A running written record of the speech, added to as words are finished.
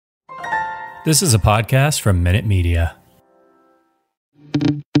This is a podcast from Minute Media.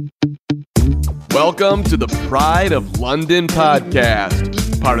 Welcome to the Pride of London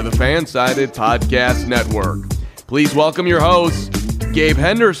podcast, part of the Fan-Sided Podcast Network. Please welcome your hosts, Gabe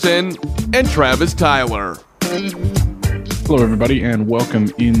Henderson and Travis Tyler. Hello, everybody, and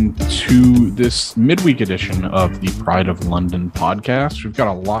welcome into this midweek edition of the Pride of London podcast. We've got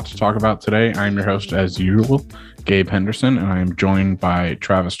a lot to talk about today. I'm your host, as usual, Gabe Henderson, and I am joined by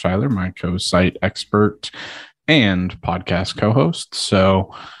Travis Tyler, my co-site expert and podcast co-host.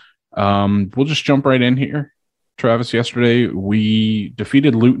 So we'll just jump right in here. Travis, yesterday we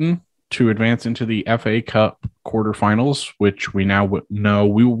defeated Luton to advance into the FA Cup quarterfinals, which we now know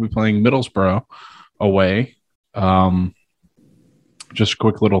we will be playing Middlesbrough away. Just a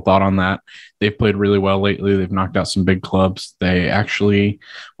quick little thought on that. They've played really well lately. They've knocked out some big clubs. They actually,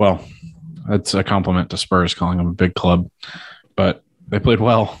 well, that's a compliment to Spurs calling them a big club, but they played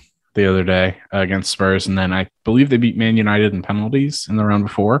well the other day against Spurs. And then I believe they beat Man United in penalties in the round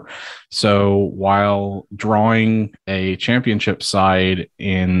before. So while drawing a championship side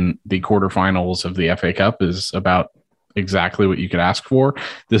in the quarterfinals of the FA Cup is about exactly what you could ask for,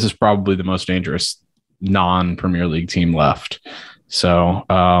 this is probably the most dangerous non-Premier League team left. So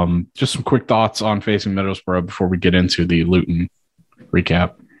just some quick thoughts on facing Middlesbrough before we get into the Luton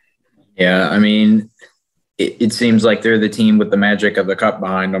recap. Yeah, I mean, it seems like they're the team with the magic of the cup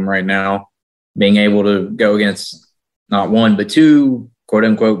behind them right now, being able to go against not one, but two, quote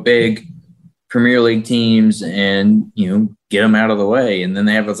unquote, big Premier League teams and, get them out of the way. And then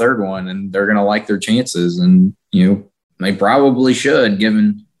they have a third one and they're going to like their chances. And, they probably should,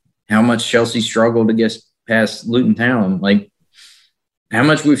 given how much Chelsea struggled to get past Luton Town. Like, how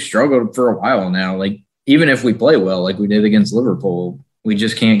much we've struggled for a while now. Like, even if we play well, like we did against Liverpool, we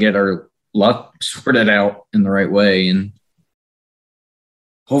just can't get our luck sorted out in the right way. And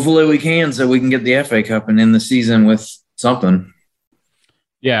hopefully we can, so we can get the FA Cup and end the season with something.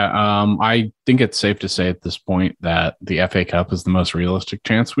 Yeah, I think it's safe to say at this point that the FA Cup is the most realistic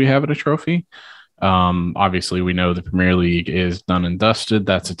chance we have at a trophy. Obviously, we know the Premier League is done and dusted.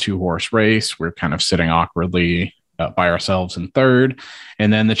 That's a two-horse race. We're kind of sitting awkwardly by ourselves in third.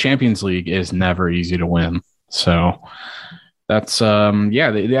 And then the Champions League is never easy to win. So that's,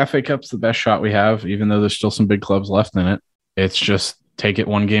 the FA Cup's the best shot we have, even though there's still some big clubs left in it. It's just take it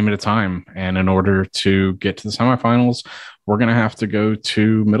one game at a time. And in order to get to the semifinals, we're going to have to go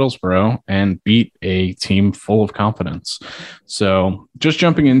to Middlesbrough and beat a team full of confidence. So just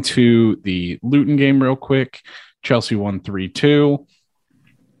jumping into the Luton game real quick, Chelsea won 3-2.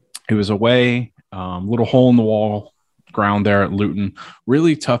 It was away, little hole in the wall ground there at Luton.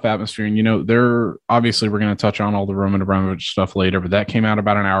 Really tough atmosphere. And, we're going to touch on all the Roman Abramovich stuff later, but that came out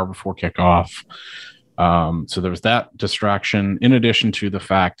about an hour before kickoff. So there was that distraction, in addition to the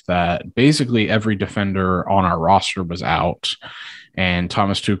fact that basically every defender on our roster was out and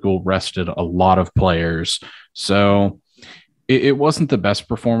Thomas Tuchel rested a lot of players. So it wasn't the best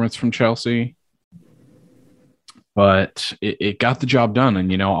performance from Chelsea, but it got the job done.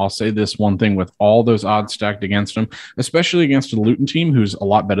 And, I'll say this one thing: with all those odds stacked against them, especially against a Luton team who's a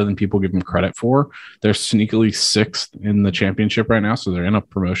lot better than people give them credit for. They're sneakily sixth in the championship right now, so they're in a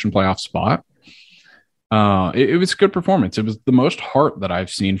promotion playoff spot. It was a good performance. It was the most heart that I've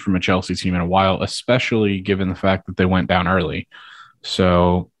seen from a Chelsea team in a while, especially given the fact that they went down early.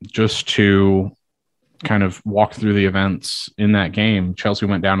 So just to kind of walk through the events in that game, Chelsea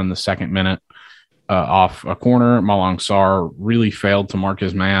went down in the second minute off a corner. Malang Sarr really failed to mark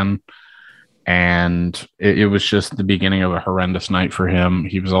his man, and it was just the beginning of a horrendous night for him.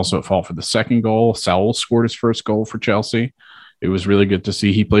 He was also at fault for the second goal. Saul scored his first goal for Chelsea. It was really good to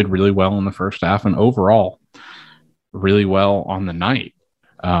see. He played really well in the first half and overall really well on the night.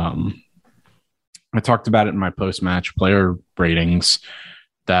 I talked about it in my post-match player ratings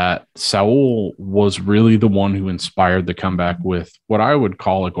that Saul was really the one who inspired the comeback with what I would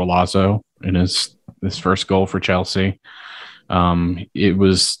call a golazo in his first goal for Chelsea. It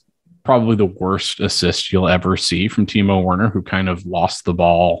was probably the worst assist you'll ever see from Timo Werner, who kind of lost the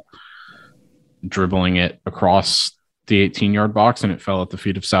ball dribbling it across the 18-yard box, and it fell at the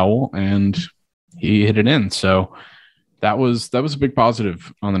feet of Saul, and he hit it in. So that was a big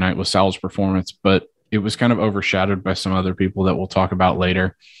positive on the night with Saul's performance, but it was kind of overshadowed by some other people that we'll talk about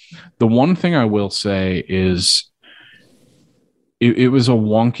later. The one thing I will say is it was a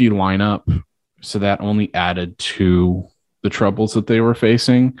wonky lineup, so that only added to the troubles that they were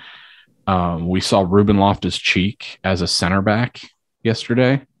facing. We saw Ruben Loftus-Cheek as a center back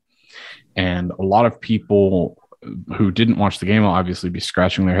yesterday, and a lot of people who didn't watch the game will obviously be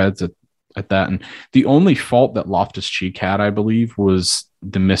scratching their heads at at that. And the only fault that Loftus-Cheek had, I believe, was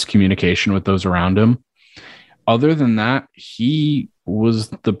the miscommunication with those around him. Other than that, he was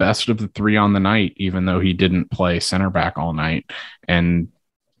the best of the three on the night, even though he didn't play center back all night. And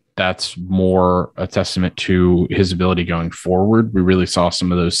that's more a testament to his ability going forward. We really saw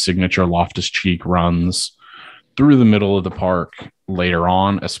some of those signature Loftus-Cheek runs through the middle of the park later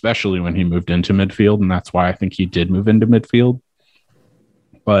on, especially when he moved into midfield. And that's why I think he did move into midfield.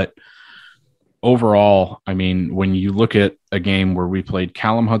 But overall, I mean, when you look at a game where we played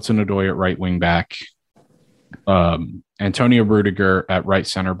Callum Hudson-Odoi at right wing back, Antonio Rudiger at right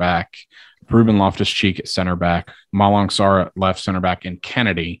center back, Ruben Loftus-Cheek at center back, Malang Sarr at left center back, and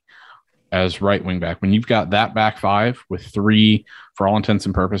Kennedy as right wing back. When you've got that back five with three, for all intents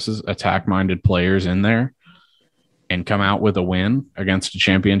and purposes, attack-minded players in there and come out with a win against a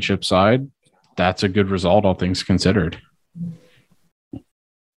championship side, that's a good result, all things considered.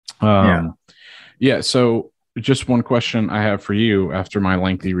 Yeah, so just one question I have for you after my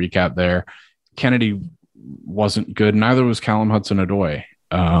lengthy recap there. Kennedy wasn't good. Neither was Callum Hudson-Odoi.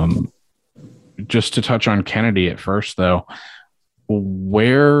 Just to touch on Kennedy at first, though,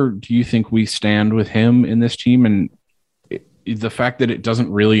 where do you think we stand with him in this team? And the fact that it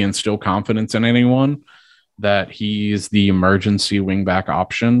doesn't really instill confidence in anyone, that he's the emergency wingback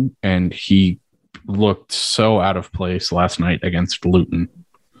option, and he looked so out of place last night against Luton.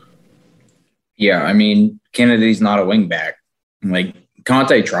 Yeah, I mean, Kennedy's not a wingback. Like,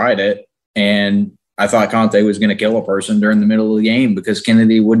 Conte tried it, and I thought Conte was going to kill a person during the middle of the game because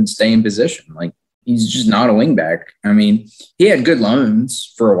Kennedy wouldn't stay in position. Like, he's just not a wingback. I mean, he had good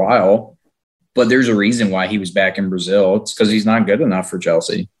loans for a while, but there's a reason why he was back in Brazil. It's because he's not good enough for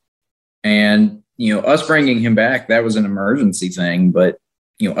Chelsea. And, you know, us bringing him back, that was an emergency thing. But,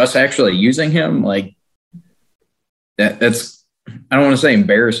 you know, us actually using him, like, that's, I don't want to say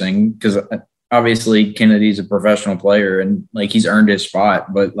embarrassing, because obviously Kennedy's a professional player and, like, he's earned his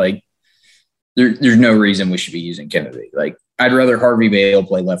spot. But, like, there's no reason we should be using Kennedy. Like, I'd rather Harvey Bale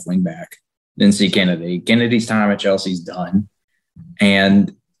play left wing back than see Kennedy. Kennedy's time at Chelsea's done.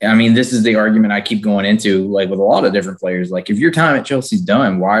 And, I mean, this is the argument I keep going into, like, with a lot of different players. Like, if your time at Chelsea's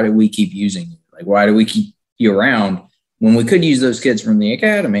done, why do we keep using you? Like, why do we keep you around when we could use those kids from the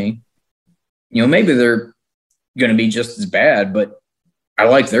academy? You know, maybe they're going to be just as bad, but I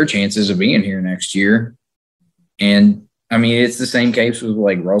like their chances of being here next year. And, I mean, it's the same case with,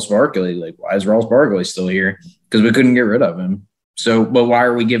 like, Ross Barkley. Like, why is Ross Barkley still here? Because we couldn't get rid of him. So, but why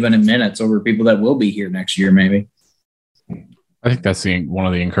are we giving him minutes over people that will be here next year, maybe? I think that's one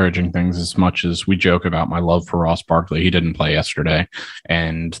of the encouraging things. As much as we joke about my love for Ross Barkley, he didn't play yesterday.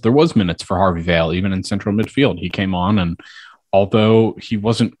 And there was minutes for Harvey Vale, even in central midfield. He came on, and although he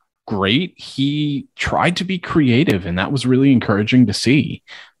wasn't great, he tried to be creative, and that was really encouraging to see,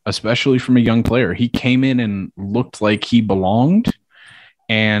 especially from a young player. He came in and looked like he belonged.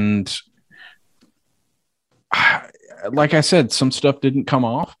 And like I said, some stuff didn't come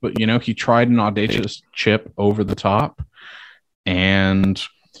off, but, you know, he tried an audacious chip over the top. And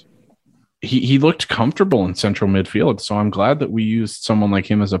he looked comfortable in central midfield. So I'm glad that we used someone like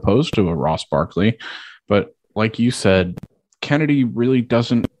him as opposed to a Ross Barkley. But like you said, Kennedy really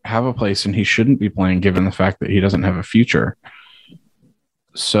doesn't have a place, and he shouldn't be playing given the fact that he doesn't have a future.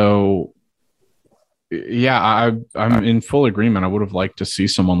 So, yeah, I'm in full agreement. I would have liked to see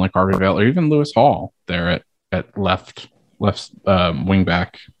someone like Harvey Vale or even Lewis Hall there at left wing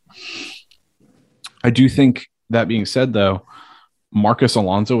back. I do think, that being said, though, Marcus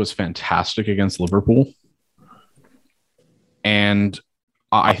Alonso was fantastic against Liverpool. And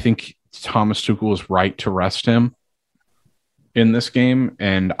I think Thomas Tuchel was right to rest him in this game.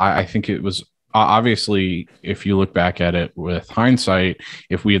 And I think it was obviously, if you look back at it with hindsight,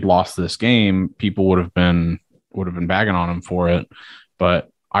 if we had lost this game, people would have been bagging on him for it. But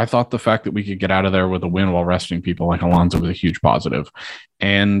I thought the fact that we could get out of there with a win while resting people like Alonso was a huge positive.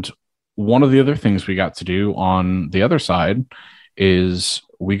 And one of the other things we got to do on the other side is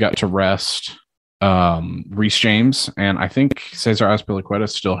we got to rest Reece James, and I think Cesar Azpilicueta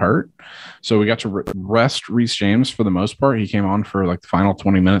is still hurt. So we got to rest Reece James for the most part. He came on for like the final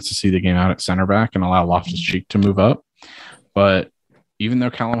 20 minutes to see the game out at center back and allow Loftus-Cheek to move up. But even though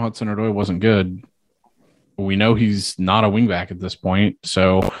Callum Hudson-Odoi wasn't good, we know he's not a wingback at this point.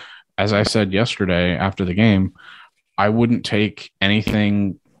 So as I said yesterday after the game, I wouldn't take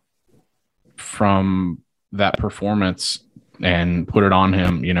anything from that performance and put it on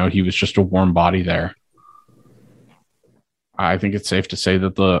him. You know, he was just a warm body there. I think it's safe to say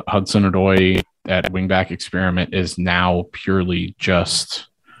that the Hudson-Odoi at wingback experiment is now purely just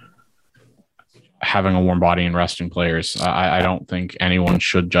having a warm body and resting players. I don't think anyone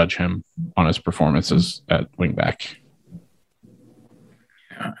should judge him on his performances at wingback.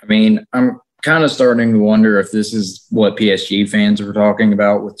 I mean, I'm kind of starting to wonder if this is what PSG fans are talking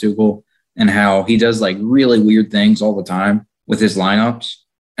about with Tuchel and how he does like really weird things all the time with his lineups.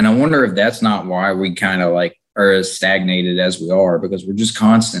 And I wonder if that's not why we kind of like are as stagnated as we are, because we're just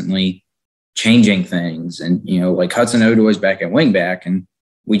constantly changing things. And, you know, like Hudson-Odoi is back at wingback, and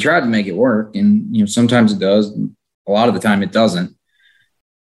we tried to make it work. And, you know, sometimes it does. And a lot of the time it doesn't.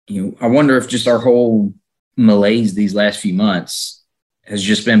 You know, I wonder if just our whole malaise these last few months has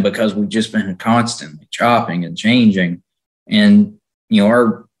just been because we've just been constantly chopping and changing. And, you know,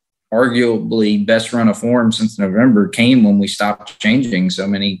 our arguably best run of form since November came when we stopped changing so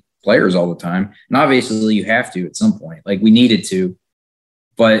many players all the time. And obviously you have to at some point, like we needed to,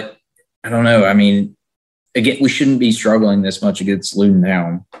 but I don't know. I mean, again, we shouldn't be struggling this much against Luton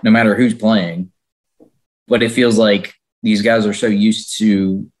Town, no matter who's playing. But it feels like these guys are so used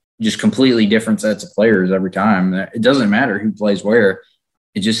to just completely different sets of players every time. It doesn't matter who plays where.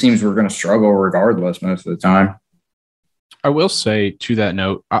 It just seems we're going to struggle regardless most of the time. I will say to that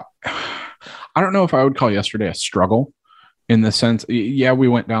note, I don't know if I would call yesterday a struggle in the sense, yeah, we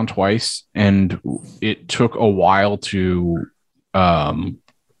went down twice and it took a while to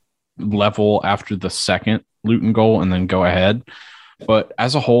level after the second Luton goal and then go ahead. But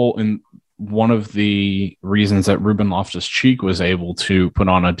as a whole, in one of the reasons that Ruben Loftus-Cheek was able to put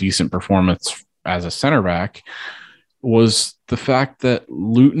on a decent performance as a center back was the fact that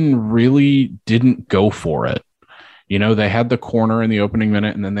Luton really didn't go for it. You know, they had the corner in the opening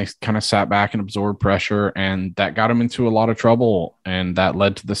minute and then they kind of sat back and absorbed pressure, and that got them into a lot of trouble, and that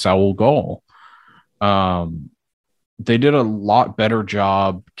led to the Saul goal. They did a lot better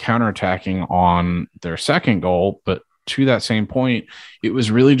job counterattacking on their second goal, but to that same point, it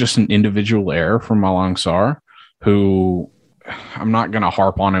was really just an individual error from Malang Sarr, who I'm not going to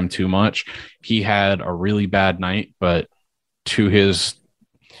harp on him too much. He had a really bad night, but to his,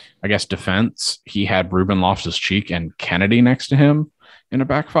 I guess, defense, he had Ruben Loftus-Cheek and Kennedy next to him in a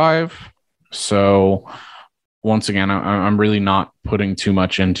back five. So once again, I'm really not putting too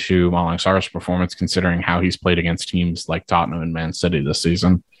much into Malang Sarr's performance, considering how he's played against teams like Tottenham and Man City this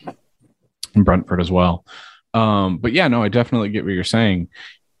season, and Brentford as well. But yeah, no, I definitely get what you're saying.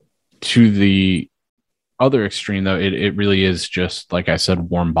 To the other extreme, though, it really is just, like I said,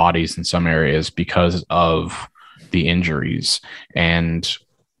 warm bodies in some areas because of the injuries. And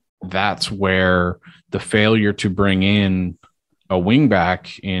that's where the failure to bring in a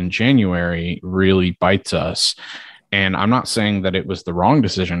wingback in January really bites us. And I'm not saying that it was the wrong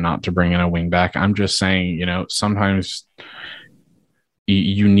decision not to bring in a wingback. I'm just saying, you know, sometimes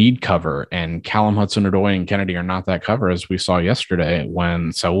you need cover, and Callum Hudson-Odoi and Kennedy are not that cover, as we saw yesterday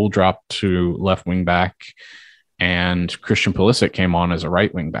when Saul dropped to left wing back and Christian Pulisic came on as a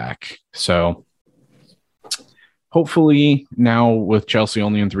right wing back. So hopefully now with Chelsea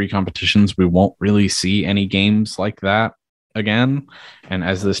only in 3 competitions, we won't really see any games like that again. And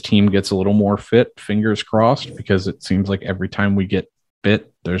as this team gets a little more fit, fingers crossed, because it seems like every time we get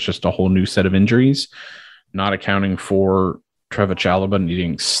bit, there's just a whole new set of injuries, not accounting for Trevor Chalobah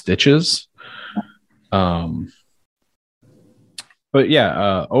needing stitches. But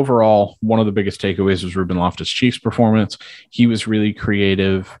yeah, overall, one of the biggest takeaways was Ruben Loftus-Cheek's performance. He was really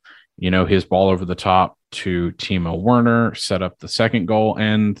creative. You know, his ball over the top to Timo Werner set up the second goal,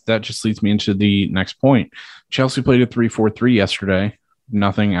 and that just leads me into the next point. Chelsea played a 3-4-3 yesterday,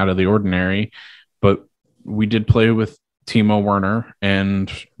 nothing out of the ordinary, but we did play with Timo Werner and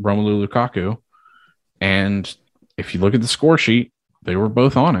Romelu Lukaku, and if you look at the score sheet, they were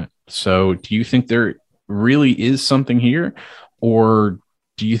both on it. So do you think there really is something here, or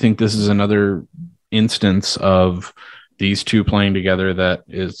do you think this is another instance of these two playing together that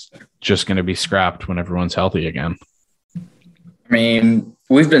is just going to be scrapped when everyone's healthy again? I mean,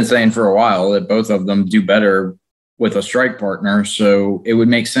 we've been saying for a while that both of them do better with a strike partner, so it would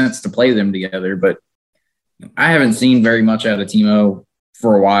make sense to play them together. But I haven't seen very much out of Timo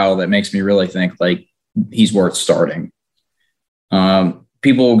for a while that makes me really think like he's worth starting.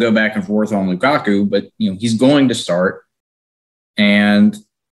 People will go back and forth on Lukaku, but you know he's going to start, and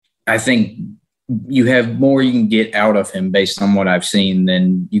I think you have more you can get out of him based on what I've seen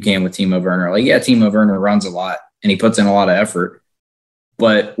than you can with Timo Werner. Like, yeah, Timo Werner runs a lot and he puts in a lot of effort,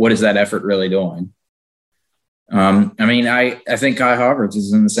 but what is that effort really doing? I mean, I think Kai Havertz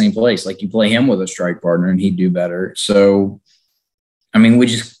is in the same place. Like, you play him with a strike partner and he'd do better. So, I mean,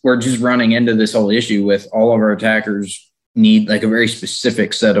 we're just running into this whole issue with all of our attackers need like a very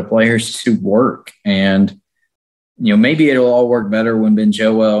specific set of players to work. And maybe it'll all work better when Ben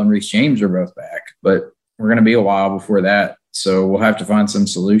Chilwell and Reece James are both back, but we're going to be a while before that. So we'll have to find some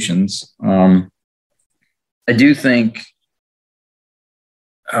solutions. I do think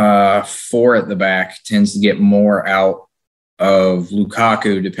 4 at the back tends to get more out of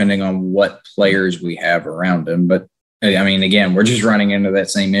Lukaku depending on what players we have around him. But, I mean, again, we're just running into that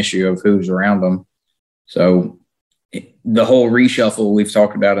same issue of who's around him. So the whole reshuffle we've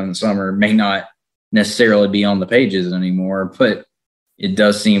talked about in the summer may not necessarily be on the pages anymore, but it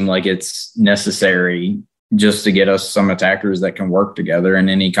does seem like it's necessary just to get us some attackers that can work together in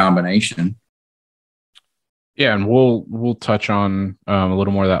any combination. Yeah, and we'll touch on a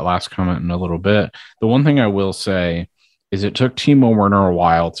little more of that last comment in a little bit. The one thing I will say is it took Timo Werner a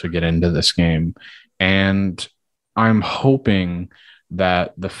while to get into this game, and I'm hoping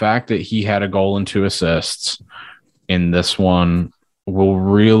that the fact that he had a goal and 2 assists in this one will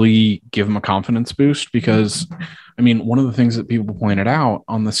really give him a confidence boost because, I mean, one of the things that people pointed out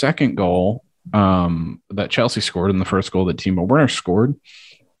on the second goal that Chelsea scored and the first goal that Timo Werner scored,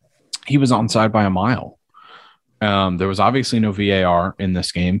 he was onside by a mile. There was obviously no VAR in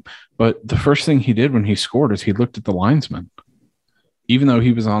this game, but the first thing he did when he scored is he looked at the linesman. Even though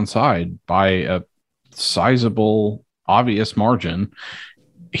he was onside by a sizable, obvious margin,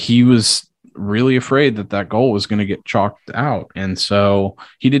 he was really afraid that goal was going to get chalked out. And so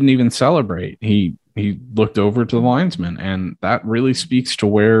he didn't even celebrate. He looked over to the linesman, and that really speaks to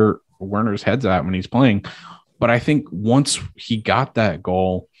where Werner's head's at when he's playing. But I think once he got that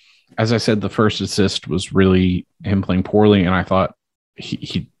goal, as I said, the first assist was really him playing poorly, and I thought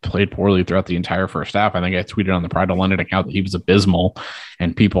he played poorly throughout the entire first half. I think I tweeted on the Pride of London account that he was abysmal,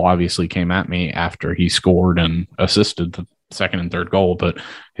 and people obviously came at me after he scored and assisted the second and third goal, but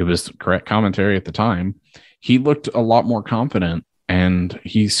it was the correct commentary at the time. He looked a lot more confident, and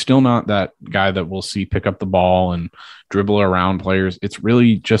he's still not that guy that we'll see pick up the ball and dribble around players. It's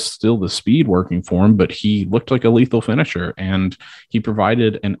really just still the speed working for him, but he looked like a lethal finisher, and he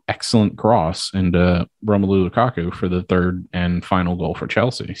provided an excellent cross into Romelu Lukaku for the third and final goal for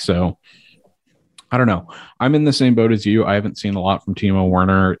Chelsea. So I don't know. I'm in the same boat as you. I haven't seen a lot from Timo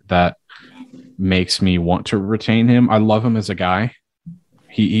Werner that makes me want to retain him. I love him as a guy.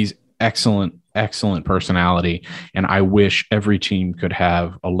 He's excellent personality, and I wish every team could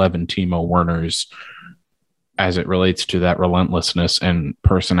have 11 Timo Werners as it relates to that relentlessness and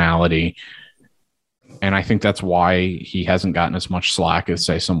personality. And I think that's why he hasn't gotten as much slack as,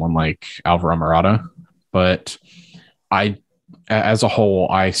 say, someone like Alvaro Morata. But as a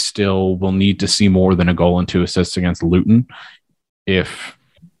whole, I still will need to see more than a goal and 2 assists against Luton if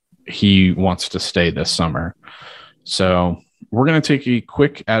he wants to stay this summer. So we're going to take a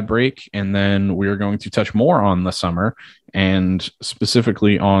quick ad break, and then we are going to touch more on the summer and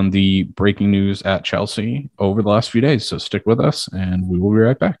specifically on the breaking news at Chelsea over the last few days. So stick with us, and we will be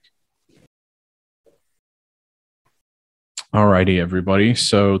right back. All righty, everybody.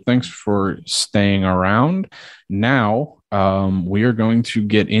 So thanks for staying around. Now we are going to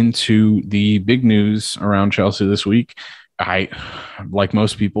get into the big news around Chelsea this week. I, like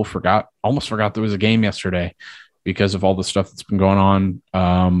most people, almost forgot there was a game yesterday because of all the stuff that's been going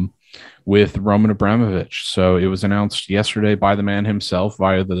on with Roman Abramovich. So it was announced yesterday by the man himself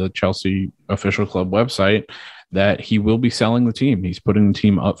via the Chelsea official club website that he will be selling the team. He's putting the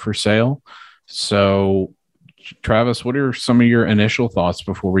team up for sale. So, Travis, what are some of your initial thoughts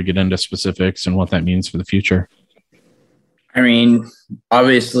before we get into specifics and what that means for the future? I mean,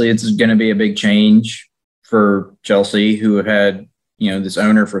 obviously it's going to be a big change for Chelsea, who have had, this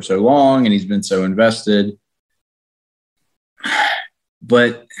owner for so long, and he's been so invested.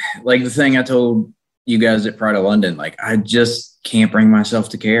 But like the thing I told you guys at Pride of London, like, I just can't bring myself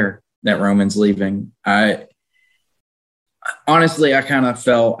to care that Roman's leaving. Honestly, I kind of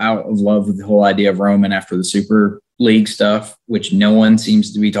fell out of love with the whole idea of Roman after the Super League stuff, which no one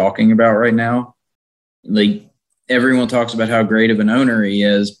seems to be talking about right now. Like, everyone talks about how great of an owner he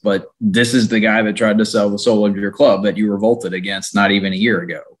is, but this is the guy that tried to sell the soul of your club that you revolted against not even a year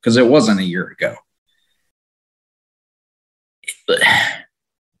ago, because it wasn't a year ago.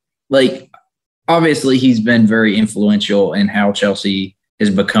 Like, obviously he's been very influential in how Chelsea has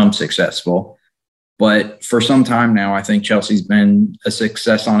become successful, but for some time now, I think Chelsea's been a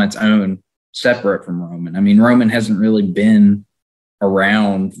success on its own, separate from Roman. I mean, Roman hasn't really been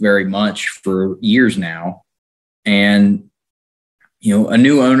around very much for years now. And, a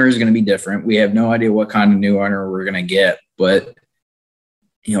new owner is going to be different. We have no idea what kind of new owner we're going to get, but,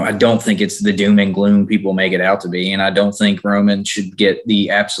 I don't think it's the doom and gloom people make it out to be. And I don't think Roman should get the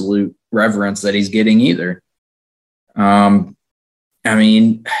absolute reverence that he's getting either. I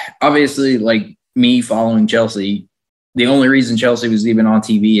mean, obviously, like, me following Chelsea, the only reason Chelsea was even on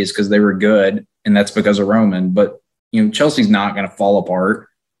TV is because they were good, and that's because of Roman. But, Chelsea's not going to fall apart.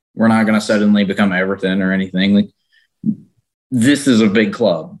 We're not going to suddenly become Everton or anything. Like, this is a big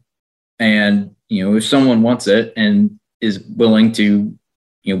club. And, if someone wants it and is willing to,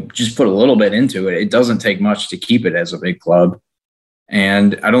 just put a little bit into it, it doesn't take much to keep it as a big club.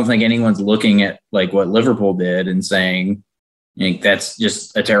 And I don't think anyone's looking at like what Liverpool did and saying, that's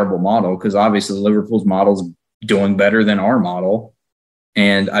just a terrible model, because obviously Liverpool's model is doing better than our model.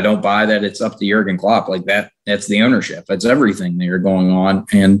 And I don't buy that it's up to Jurgen Klopp. Like that's the ownership. That's everything that are going on.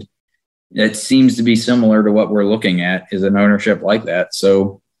 And it seems to be similar to what we're looking at, is an ownership like that.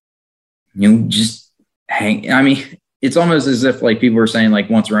 So, just it's almost as if like people are saying, like,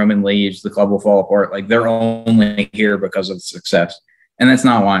 once Roman leaves, the club will fall apart. Like, they're only here because of success. And that's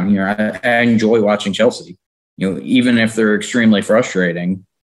not why I'm here. I enjoy watching Chelsea, even if they're extremely frustrating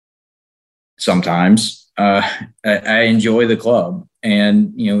sometimes. I enjoy the club.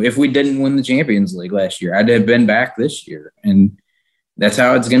 And, if we didn't win the Champions League last year, I'd have been back this year. And that's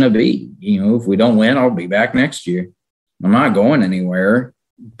how it's going to be. If we don't win, I'll be back next year. I'm not going anywhere.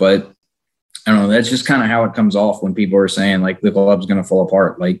 But I don't know. That's just kind of how it comes off when people are saying, like, the club's going to fall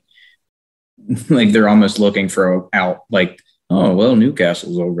apart. Like they're almost looking for out. Like, oh, well,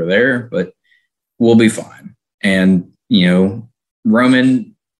 Newcastle's over there, but we'll be fine. And,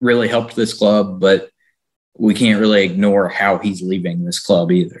 Roman really helped this club, but we can't really ignore how he's leaving this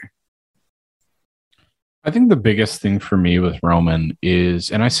club either. I think the biggest thing for me with Roman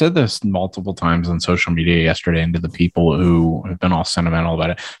is, and I said this multiple times on social media yesterday, and to the people who have been all sentimental about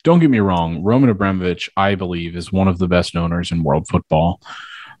it, don't get me wrong, Roman Abramovich, I believe, is one of the best owners in world football.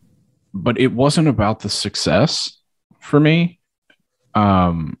 But it wasn't about the success for me.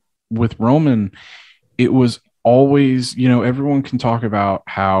 With Roman, it was always, everyone can talk about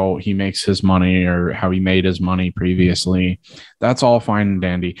how he makes his money or how he made his money previously. That's all fine and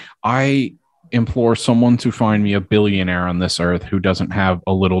dandy. I implore someone to find me a billionaire on this earth who doesn't have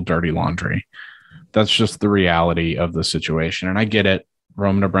a little dirty laundry. That's just the reality of the situation. And I get it.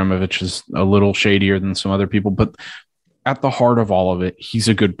 Roman Abramovich is a little shadier than some other people, but at the heart of all of it, he's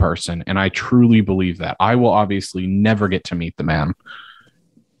a good person. And I truly believe that. I will obviously never get to meet the man,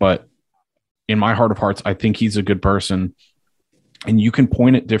 but in my heart of hearts, I think he's a good person. And you can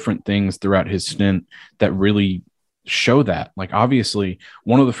point at different things throughout his stint that really show that. Like, obviously,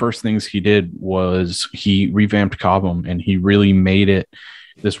 one of the first things he did was he revamped Cobham, and he really made it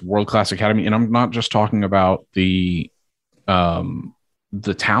this world-class academy. And I'm not just talking about the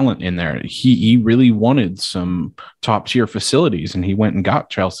talent in there. He really wanted some top-tier facilities, and he went and got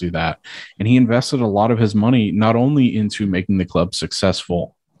Chelsea that. And he invested a lot of his money not only into making the club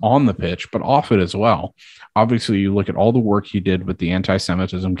successful on the pitch, but off it as well. Obviously, you look at all the work he did with the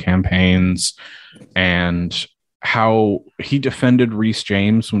anti-Semitism campaigns and how he defended Reece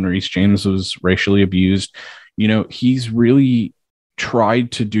James when Reece James was racially abused. He's really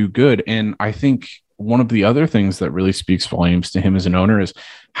tried to do good. And I think one of the other things that really speaks volumes to him as an owner is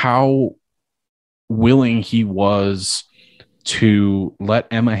how willing he was to let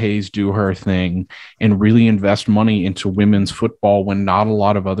Emma Hayes do her thing and really invest money into women's football when not a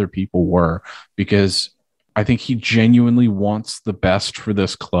lot of other people were, because I think he genuinely wants the best for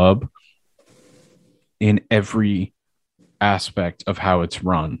this club in every aspect of how it's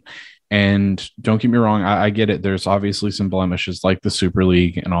run. And don't get me wrong, I get it. There's obviously some blemishes like the Super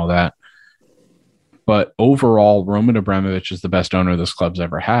League and all that. But overall, Roman Abramovich is the best owner this club's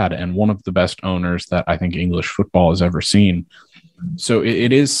ever had, and one of the best owners that I think English football has ever seen. So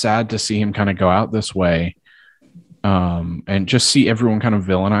it is sad to see him kind of go out this way, and just see everyone kind of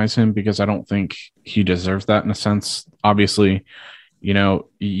villainize him, because I don't think he deserves that in a sense. Obviously,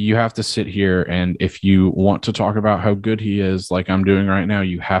 you have to sit here, and if you want to talk about how good he is, like I'm doing right now,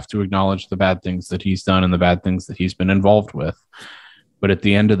 you have to acknowledge the bad things that he's done and the bad things that he's been involved with. But at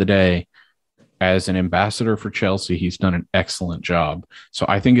the end of the day, as an ambassador for Chelsea, he's done an excellent job. So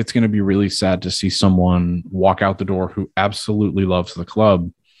I think it's going to be really sad to see someone walk out the door who absolutely loves the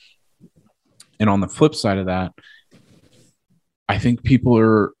club. And on the flip side of that, I think people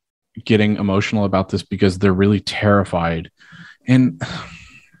are getting emotional about this because they're really terrified. And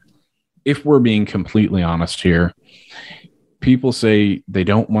if we're being completely honest here, people say they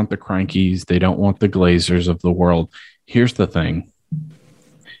don't want the Crankies, they don't want the Glazers of the world. Here's the thing.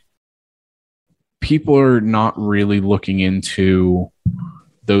 People are not really looking into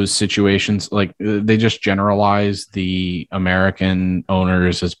those situations. Like, they just generalize the American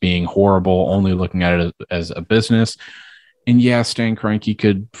owners as being horrible, only looking at it as a business. And yeah, Stan Kroenke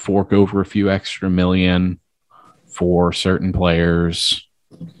could fork over a few extra million for certain players,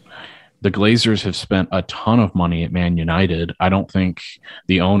 The Glazers have spent a ton of money at Man United. I don't think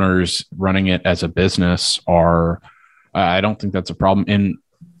the owners running it as a business I don't think that's a problem. And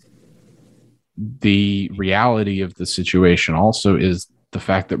the reality of the situation also is the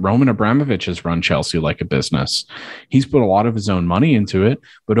fact that Roman Abramovich has run Chelsea like a business. He's put a lot of his own money into it,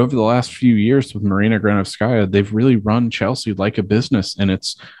 but over the last few years with Marina Granovskaya, they've really run Chelsea like a business, and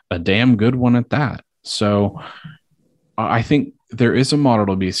it's a damn good one at that. So I think there is a model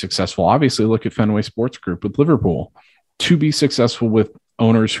to be successful. Obviously, look at Fenway Sports Group with Liverpool. To be successful with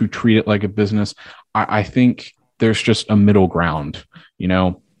owners who treat it like a business, I think there's just a middle ground. You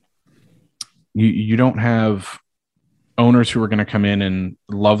know, you don't have owners who are going to come in and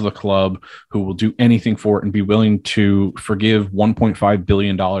love the club, who will do anything for it and be willing to forgive $1.5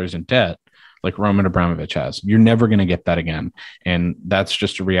 billion in debt like Roman Abramovich has. You're never going to get that again. And that's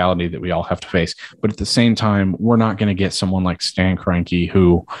just a reality that we all have to face. But at the same time, we're not going to get someone like Stan Kroenke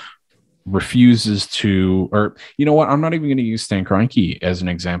who refuses to, or you know what? I'm not even going to use Stan Kroenke as an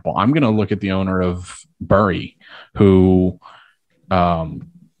example. I'm going to look at the owner of Bury, who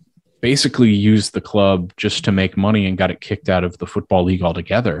basically used the club just to make money and got it kicked out of the Football League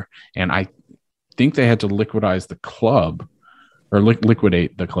altogether. And I think they had to liquidate the club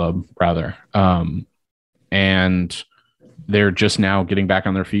rather. And they're just now getting back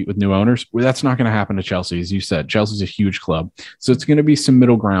on their feet with new owners. Well, that's not going to happen to Chelsea. As you said, Chelsea's a huge club. So it's going to be some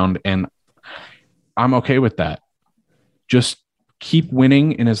middle ground, and I'm okay with that. Just keep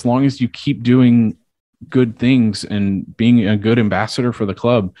winning. And as long as you keep doing good things and being a good ambassador for the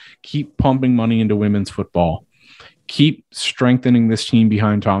club, keep pumping money into women's football, keep strengthening this team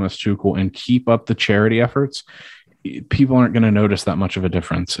behind Thomas Tuchel, and keep up the charity efforts, people aren't going to notice that much of a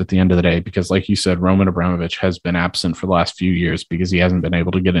difference at the end of the day, because like you said, Roman Abramovich has been absent for the last few years because he hasn't been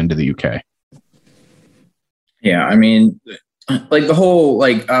able to get into the UK. Yeah, I mean, like the whole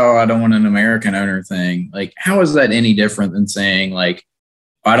like, oh, I don't want an American owner thing. Like, how is that any different than saying like,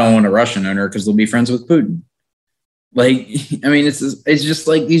 I don't want a Russian owner because they'll be friends with Putin? Like, I mean, it's just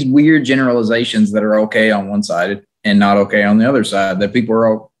like these weird generalizations that are okay on one side and not okay on the other side that people are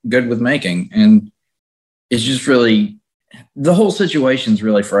all good with making. And it's just really, the whole situation is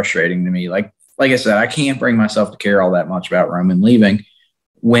really frustrating to me. Like I said, I can't bring myself to care all that much about Roman leaving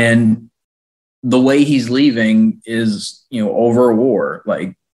when the way he's leaving is, you know, over a war.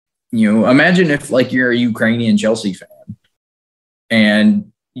 Like, you know, imagine if like you're a Ukrainian Chelsea fan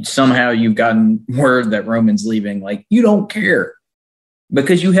and somehow you've gotten word that Roman's leaving. Like, you don't care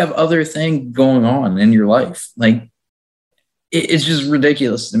because you have other things going on in your life. Like, it's just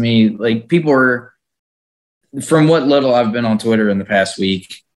ridiculous to me. Like, people are, from what little I've been on Twitter in the past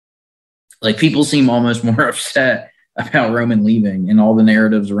week, like people seem almost more upset about Roman leaving and all the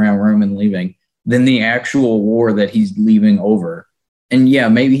narratives around Roman leaving than the actual war that he's leaving over. And yeah,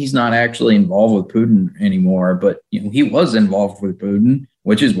 maybe he's not actually involved with Putin anymore, but you know, he was involved with Putin,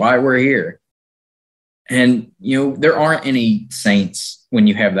 which is why we're here. And you know, there aren't any saints when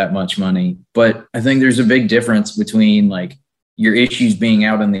you have that much money, but I think there's a big difference between like your issues being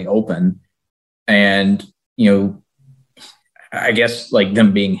out in the open and, you know, I guess like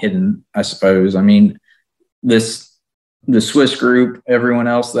them being hidden, I suppose. I mean, the Swiss group, everyone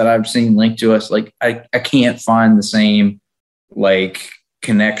else that I've seen linked to us, like I can't find the same like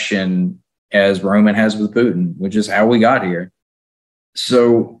connection as Roman has with Putin, which is how we got here.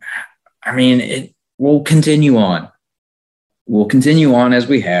 So, I mean, it will continue on. We'll continue on as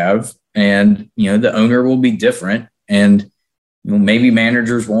we have, and, you know, the owner will be different, and, you know, maybe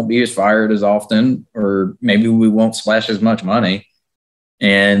managers won't be as fired as often, or maybe we won't splash as much money.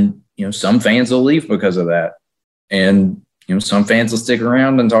 And, you know, some fans will leave because of that. And, you know, some fans will stick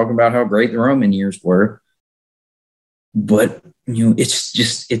around and talk about how great the Roman years were. But, you know,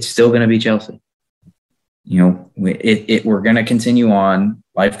 it's still going to be Chelsea. You know, we're going to continue on.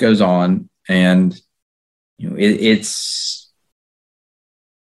 Life goes on. And, you know,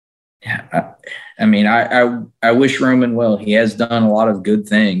 I mean, I wish Roman well. He has done a lot of good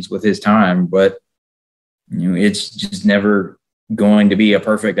things with his time, but, you know, it's just never going to be a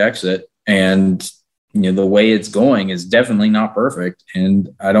perfect exit. And, you know, the way it's going is definitely not perfect.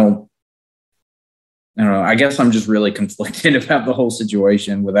 And I don't know. I guess I'm just really conflicted about the whole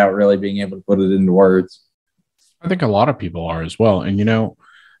situation without really being able to put it into words. I think a lot of people are as well. And, you know,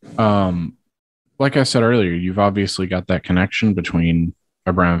 like I said earlier, you've obviously got that connection between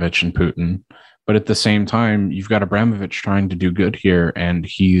Abramovich and Putin, but at the same time, you've got Abramovich trying to do good here, and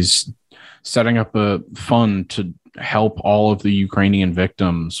he's setting up a fund to help all of the Ukrainian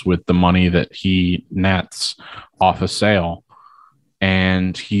victims with the money that he nets off a sale.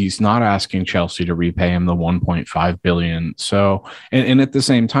 and he's not asking Chelsea to repay him the 1.5 billion. So, and at the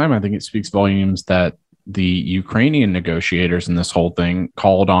same time, I think it speaks volumes that the Ukrainian negotiators in this whole thing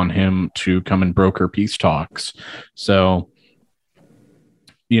called on him to come and broker peace talks. So,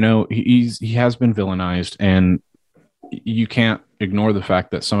 you know, he has been villainized, and you can't ignore the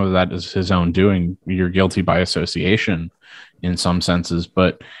fact that some of that is his own doing. You're guilty by association in some senses,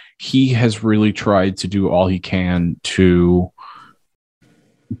 but he has really tried to do all he can to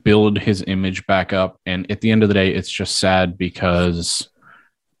build his image back up. And at the end of the day, it's just sad because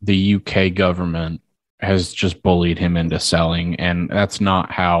the UK government has just bullied him into selling, and that's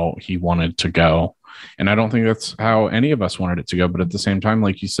not how he wanted to go. And I don't think that's how any of us wanted it to go. But at the same time,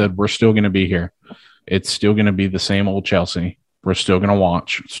 like you said, we're still going to be here. It's still going to be the same old Chelsea. We're still going to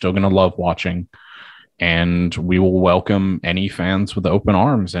watch, still going to love watching. And we will welcome any fans with open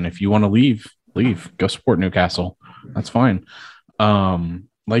arms. And if you want to leave, go support Newcastle. That's fine.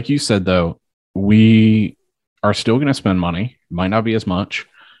 Like you said, though, we are still going to spend money. Might not be as much.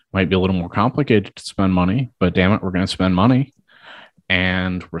 Might be a little more complicated to spend money. But damn it, we're going to spend money.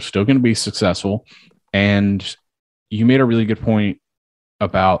 And we're still going to be successful. And you made a really good point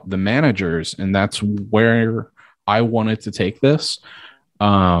about the managers. And that's where I wanted to take this.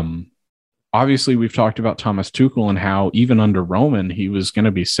 Obviously, we've talked about Thomas Tuchel and how even under Roman, he was going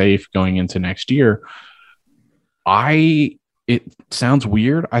to be safe going into next year. It sounds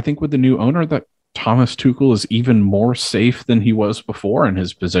weird. I think with the new owner that Thomas Tuchel is even more safe than he was before in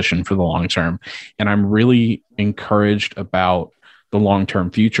his position for the long term. And I'm really encouraged about the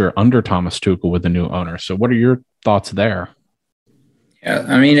long-term future under Thomas Tuchel with the new owner. So what are your thoughts there? Yeah,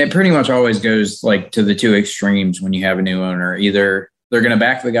 I mean, it pretty much always goes like to the two extremes when you have a new owner. Either they're going to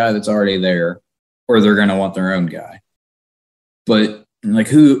back the guy that's already there, or they're going to want their own guy. But like,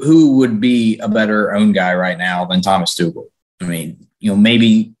 who would be a better own guy right now than Thomas Tuchel? I mean,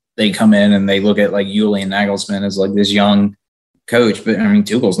 maybe they come in and they look at like Julian Nagelsmann as like this young coach, but I mean,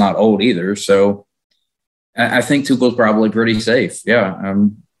 Tuchel's not old either. So I think Tuchel's probably pretty safe. Yeah.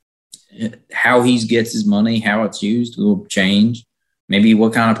 How he gets his money, how it's used will change. Maybe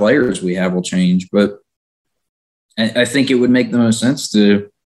what kind of players we have will change, but I think it would make the most sense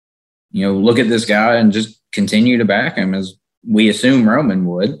to, look at this guy and just continue to back him as we assume Roman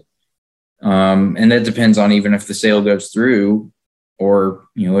would. And that depends on even if the sale goes through or,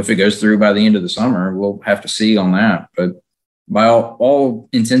 if it goes through by the end of the summer, we'll have to see on that. But by all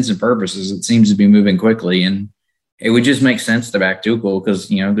intents and purposes, it seems to be moving quickly, and it would just make sense to back Tuchel because,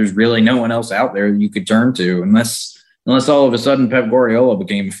 there's really no one else out there you could turn to unless all of a sudden Pep Guardiola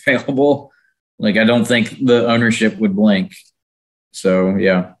became available. Like, I don't think the ownership would blink. So,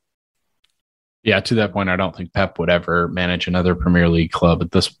 yeah. Yeah, to that point, I don't think Pep would ever manage another Premier League club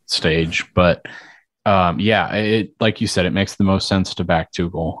at this stage. But, it like you said, it makes the most sense to back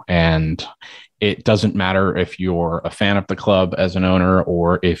Tuchel. And it doesn't matter if you're a fan of the club as an owner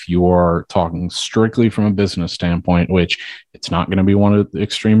or if you're talking strictly from a business standpoint, which it's not going to be one of the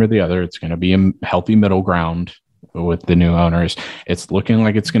extreme or the other. It's going to be a healthy middle ground with the new owners. It's looking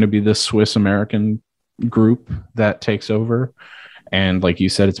like it's going to be this Swiss American group that takes over. And like you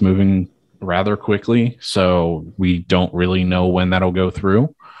said, it's moving rather quickly. So we don't really know when that'll go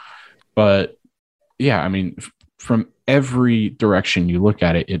through. But yeah, I mean, from every direction you look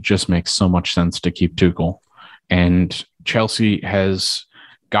at it, it just makes so much sense to keep Tuchel. And Chelsea has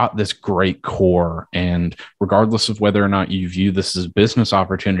got this great core. And regardless of whether or not you view this as a business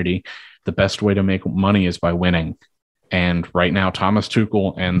opportunity, the best way to make money is by winning. And right now, Thomas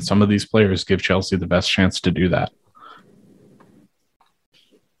Tuchel and some of these players give Chelsea the best chance to do that.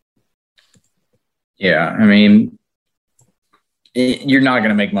 Yeah, I mean, you're not going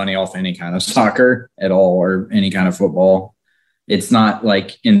to make money off any kind of soccer at all or any kind of football. It's not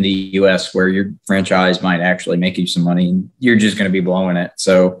like in the US where your franchise might actually make you some money and you're just going to be blowing it.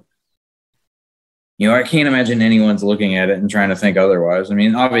 So, I can't imagine anyone's looking at it and trying to think otherwise. I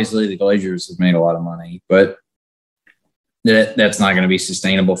mean, obviously the Glazers have made a lot of money, but that's not going to be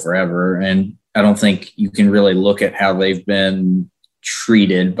sustainable forever. And I don't think you can really look at how they've been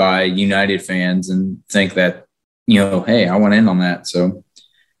treated by United fans and think that, hey, I went in on that. So,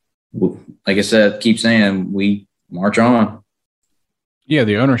 like I said, keep saying we march on. Yeah,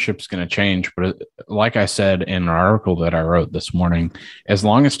 the ownership's going to change. But like I said in an article that I wrote this morning, as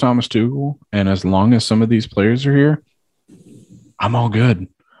long as Thomas Tuchel and as long as some of these players are here, I'm all good.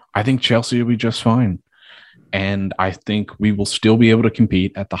 I think Chelsea will be just fine. And I think we will still be able to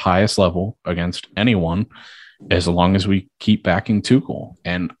compete at the highest level against anyone as long as we keep backing Tuchel.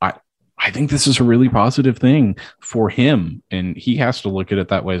 And I think this is a really positive thing for him, and he has to look at it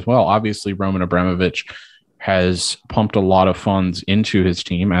that way as well. Obviously, Roman Abramovich has pumped a lot of funds into his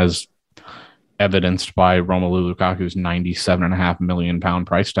team, as evidenced by Romelu Lukaku's £97.5 million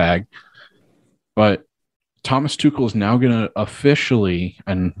price tag. But Thomas Tuchel is now going to officially,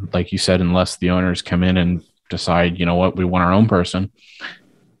 and like you said, unless the owners come in and decide, you know what, we want our own person,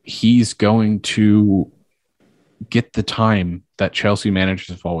 he's going to get the time that Chelsea managers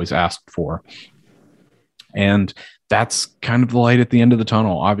have always asked for. And that's kind of the light at the end of the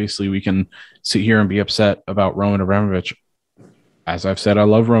tunnel. Obviously, we can sit here and be upset about Roman Abramovich. As I've said, I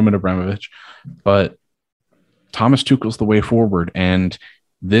love Roman Abramovich, but Thomas Tuchel's the way forward. And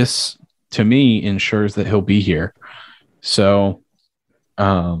this, to me, ensures that he'll be here. So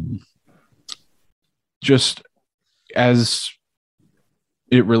just as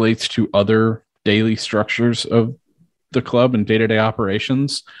it relates to other daily structures of the club and day-to-day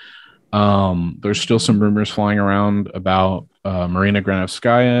operations, there's still some rumors flying around about Marina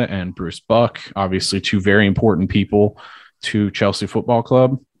Granovskaya and Bruce Buck, obviously two very important people to Chelsea Football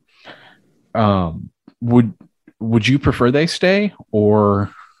Club. Would you prefer they stay,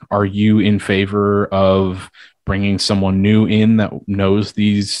 or are you in favor of bringing someone new in that knows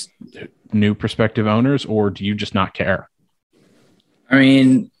these new prospective owners, or do you just not care? I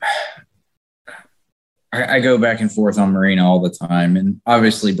mean, I go back and forth on Marina all the time. And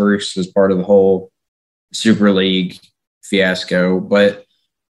obviously Bruce was part of the whole Super League fiasco. But,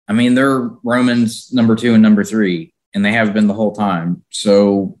 I mean, they're Roman's number 2 and number 3, and they have been the whole time.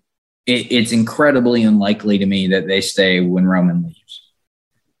 So it's incredibly unlikely to me that they stay when Roman leaves.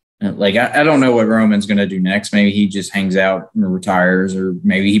 Like, I don't know what Roman's going to do next. Maybe he just hangs out and retires, or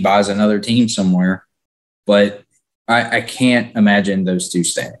maybe he buys another team somewhere. But I can't imagine those two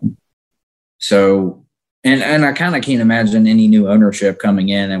staying. So, and I kind of can't imagine any new ownership coming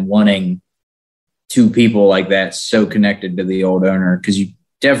in and wanting two people like that so connected to the old owner, because you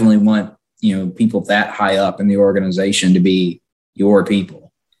definitely want, people that high up in the organization to be your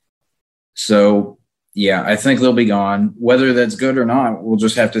people. So, yeah, I think they'll be gone. Whether that's good or not, we'll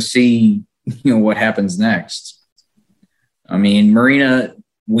just have to see, what happens next. I mean, Marina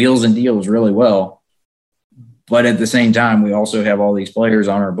wheels and deals really well. But at the same time, we also have all these players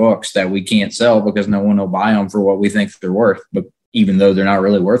on our books that we can't sell because no one will buy them for what we think they're worth, but even though they're not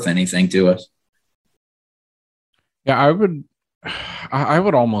really worth anything to us. Yeah, I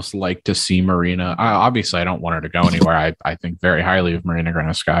would almost like to see Marina. Obviously, I don't want her to go anywhere. I think very highly of Marina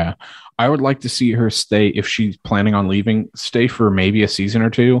Granovskaya. I would like to see her stay, if she's planning on leaving, stay for maybe a season or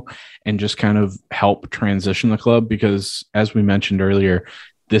two and just kind of help transition the club, because as we mentioned earlier,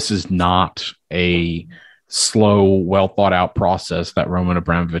 this is not a slow, well thought out process that Roman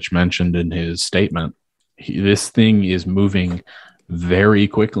Abramovich mentioned in his statement. This thing is moving very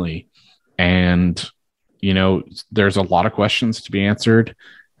quickly, and there's a lot of questions to be answered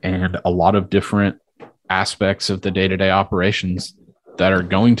and a lot of different aspects of the day-to-day operations that are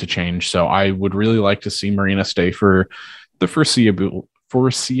going to change. So I would really like to see Marina stay for the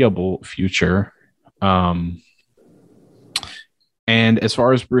foreseeable future. And as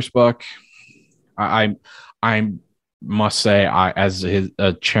far as Bruce Buck, I must say, as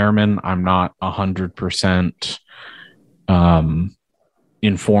a chairman, I'm not 100%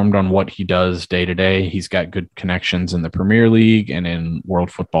 informed on what he does day to day. He's got good connections in the Premier League and in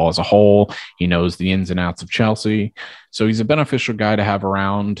world football as a whole. He knows the ins and outs of Chelsea. So he's a beneficial guy to have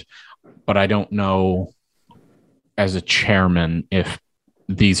around, but I don't know as a chairman if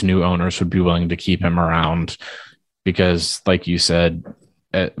these new owners would be willing to keep him around, because like you said,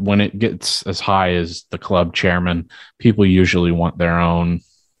 when it gets as high as the club chairman, people usually want their own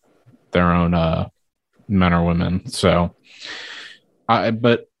men or women. So,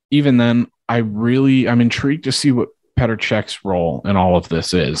 but even then, I'm intrigued to see what Petr Cech's role in all of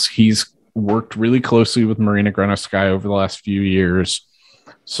this is. He's worked really closely with Marina Granovskaya over the last few years.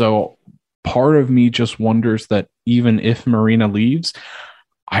 So part of me just wonders that even if Marina leaves,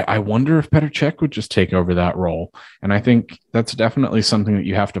 I wonder if Petr Cech would just take over that role. And I think that's definitely something that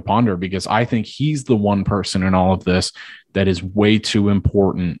you have to ponder, because I think he's the one person in all of this that is way too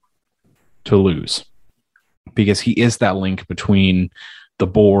important to lose, because he is that link between the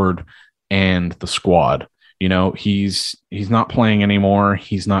board and the squad. He's not playing anymore.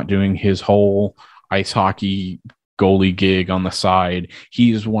 He's not doing his whole ice hockey goalie gig on the side.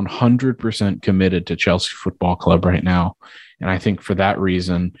 He is 100% committed to Chelsea Football Club right now. And I think for that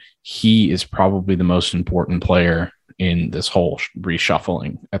reason, he is probably the most important player in this whole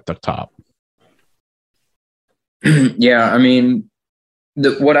reshuffling at the top. Yeah, I mean,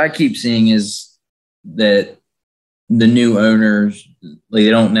 what I keep seeing is that the new owners, they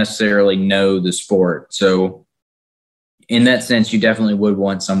don't necessarily know the sport. So in that sense, you definitely would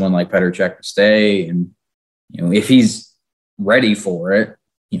want someone like Petr Cech to stay. And if he's ready for it,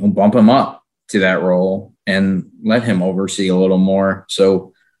 bump him up to that role and let him oversee a little more.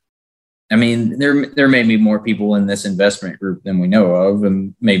 So, I mean, there may be more people in this investment group than we know of,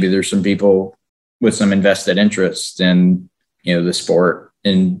 and maybe there's some people with some invested interest in, the sport,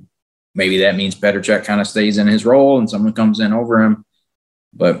 and maybe that means Petr kind of stays in his role and someone comes in over him.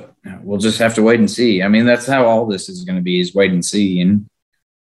 But we'll just have to wait and see. I mean, that's how all this is going to be, is wait and see. And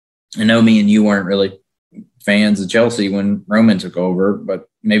I know me and you weren't really fans of Chelsea when Roman took over, but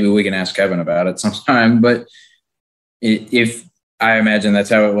maybe we can ask Kevin about it sometime. But if I imagine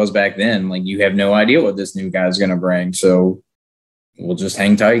that's how it was back then, like, you have no idea what this new guy is going to bring. So we'll just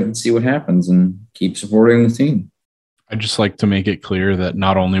hang tight and see what happens and keep supporting the team. I'd just like to make it clear that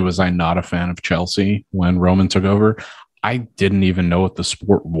not only was I not a fan of Chelsea when Roman took over, I didn't even know what the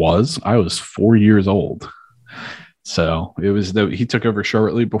sport was. I was 4 years old. So it was he took over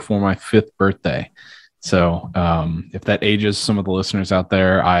shortly before my 5th birthday. So if that ages some of the listeners out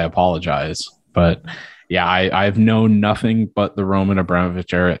there, I apologize. But yeah, I've known nothing but the Roman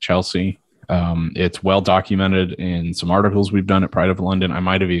Abramovich era at Chelsea. It's well documented in some articles we've done at Pride of London. I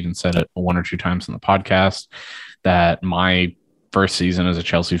might have even said it 1 or 2 times in the podcast that my first season as a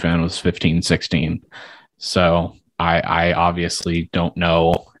Chelsea fan was 15-16. So I obviously don't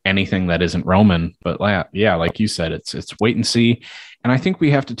know anything that isn't Roman, but yeah, like you said, it's wait and see. And I think we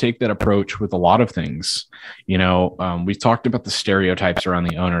have to take that approach with a lot of things. We've talked about the stereotypes around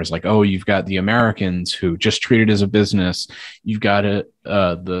the owners, like, oh, you've got the Americans who just treat it as a business. You've got the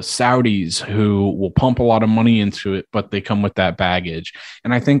Saudis who will pump a lot of money into it, but they come with that baggage.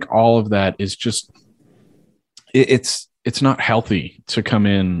 And I think all of that is just, it's not healthy to come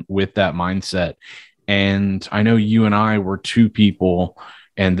in with that mindset. And I know you and I were 2 people,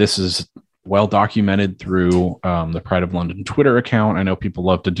 and this is well documented through the Pride of London Twitter account. I know people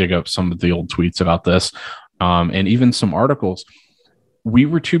love to dig up some of the old tweets about this, and even some articles. We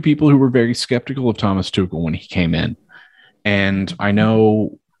were 2 people who were very skeptical of Thomas Tuchel when he came in. And I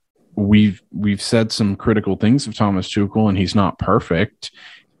know we've said some critical things of Thomas Tuchel, and he's not perfect,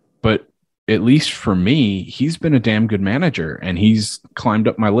 but at least for me, he's been a damn good manager, and he's climbed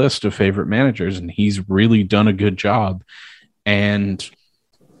up my list of favorite managers, and he's really done a good job and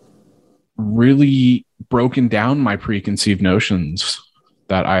really broken down my preconceived notions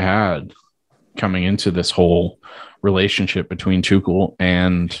that I had coming into this whole relationship between Tuchel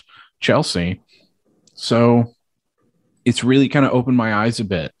and Chelsea. So it's really kind of opened my eyes a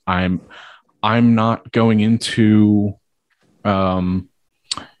bit. I'm not going into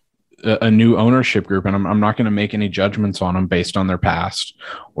a new ownership group, and I'm not going to make any judgments on them based on their past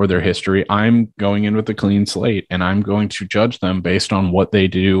or their history. I'm going in with a clean slate, and I'm going to judge them based on what they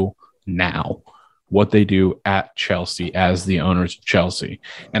do now, what they do at Chelsea as the owners of Chelsea.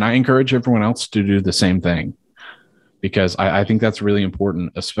 And I encourage everyone else to do the same thing, because I think that's really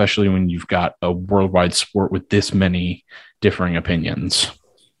important, especially when you've got a worldwide sport with this many differing opinions.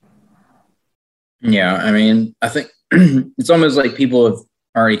 Yeah, I mean, I think it's almost like people have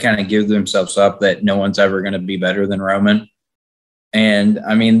already kind of give themselves up that no one's ever going to be better than Roman. And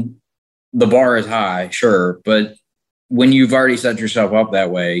I mean, the bar is high, sure, but when you've already set yourself up that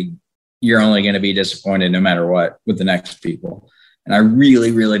way, you're only going to be disappointed no matter what with the next people. And I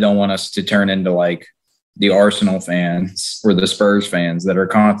really, really don't want us to turn into like the Arsenal fans or the Spurs fans that are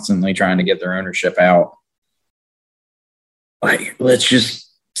constantly trying to get their ownership out. Like, let's just,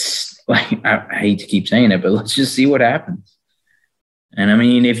 like, I hate to keep saying it, but let's just see what happens. And I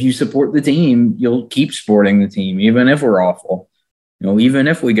mean, if you support the team, you'll keep supporting the team, even if we're awful, even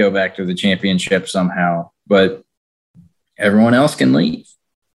if we go back to the championship somehow, but everyone else can leave.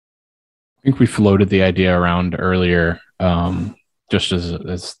 I think we floated the idea around earlier, just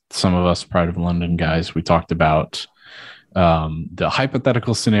as some of us Pride of London guys, we talked about the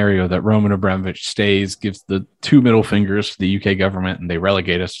hypothetical scenario that Roman Abramovich stays, gives the 2 middle fingers to the UK government, and they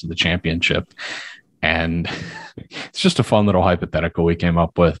relegate us to the championship. And it's just a fun little hypothetical we came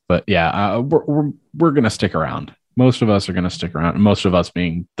up with. But yeah, we're going to stick around. Most of us are going to stick around. And most of us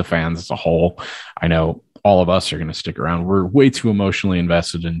being the fans as a whole. I know all of us are going to stick around. We're way too emotionally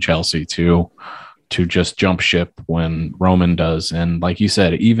invested in Chelsea to just jump ship when Roman does. And like you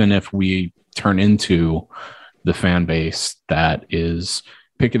said, even if we turn into the fan base that is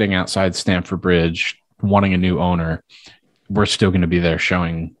picketing outside Stamford Bridge, wanting a new owner, we're still going to be there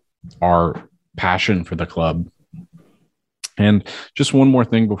showing our passion for the club. And just one more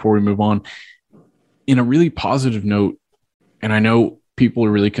thing before we move on, in a really positive note, and I know people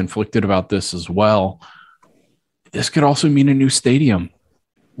are really conflicted about this as well, this could also mean a new stadium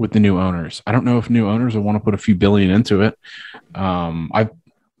with the new owners. I don't know if new owners will want to put a few billion into it.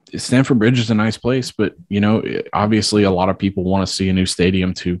 Stamford Bridge is a nice place, but obviously a lot of people want to see a new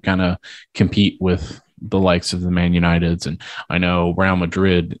stadium to kind of compete with the likes of the Man Uniteds. And I know Real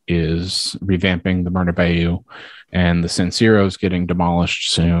Madrid is revamping the Bernabeu, and the San Siro is getting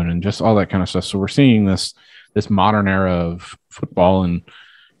demolished soon, and just all that kind of stuff. So we're seeing this modern era of football, and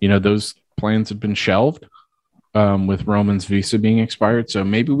those plans have been shelved with Roman's visa being expired. So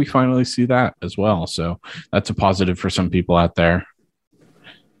maybe we finally see that as well. So that's a positive for some people out there.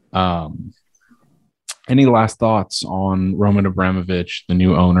 Any last thoughts on Roman Abramovich, the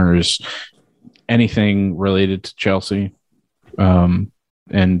new owners, anything related to Chelsea and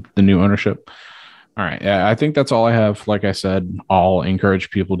the new ownership? All right. I think that's all I have. Like I said, I'll encourage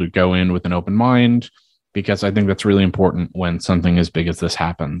people to go in with an open mind, because I think that's really important when something as big as this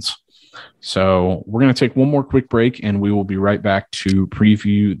happens. So we're going to take one more quick break, and we will be right back to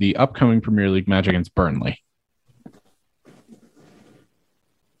preview the upcoming Premier League match against Burnley.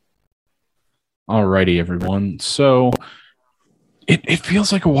 Alrighty, everyone. So it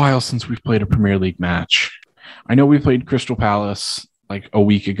feels like a while since we've played a Premier League match. I know we played Crystal Palace like a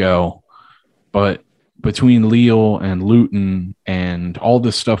week ago, but between Lille and Luton and all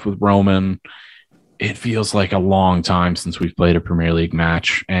this stuff with Roman, it feels like a long time since we've played a Premier League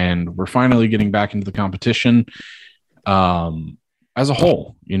match, and we're finally getting back into the competition. As a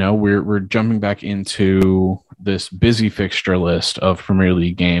whole, we're jumping back into this busy fixture list of Premier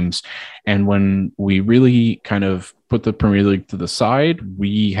League games. And when we really kind of put the Premier League to the side,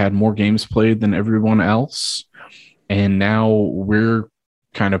 we had more games played than everyone else. And now we're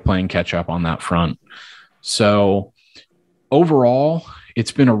kind of playing catch up on that front. So overall,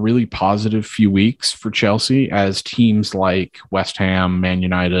 it's been a really positive few weeks for Chelsea, as teams like West Ham, Man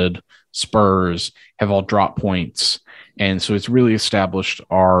United, Spurs have all dropped points. And so it's really established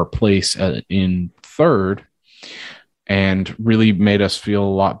our place in third and really made us feel a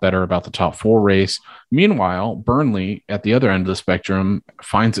lot better about the top four race. Meanwhile, Burnley at the other end of the spectrum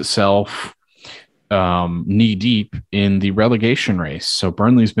finds itself knee deep in the relegation race. So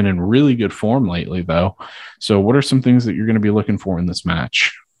Burnley's been in really good form lately, though. So what are some things that you're going to be looking for in this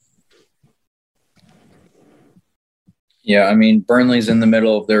match? Yeah, I mean, Burnley's in the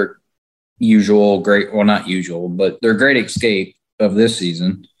middle of their not usual, but their great escape of this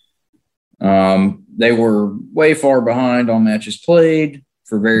season. They were way far behind on matches played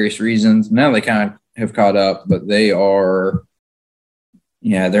for various reasons. Now they kind of have caught up, but they're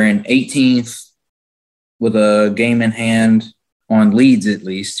in 18th with a game in hand on Leeds, at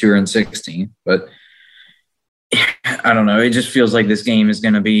least, who are in 16th. But I don't know. It just feels like this game is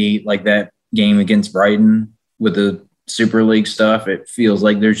going to be like that game against Brighton with the Super League stuff. It feels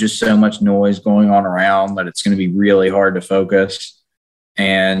like there's just so much noise going on around that it's going to be really hard to focus.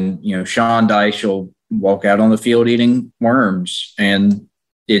 And, Sean Dyche will walk out on the field eating worms, and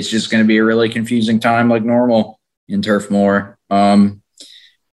it's just going to be a really confusing time like normal in Turf Moor.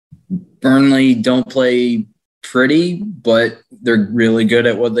 Burnley don't play pretty, but they're really good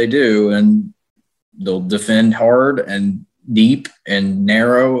at what they do, and they'll defend hard and deep and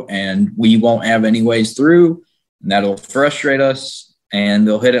narrow, and we won't have any ways through, and that'll frustrate us, and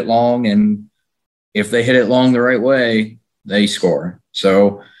they'll hit it long, and if they hit it long the right way, they score.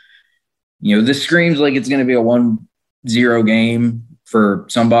 So, this screams like it's going to be a 1-0 game for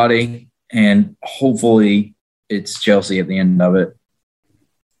somebody, and hopefully it's Chelsea at the end of it.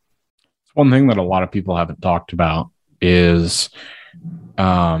 One thing that a lot of people haven't talked about is,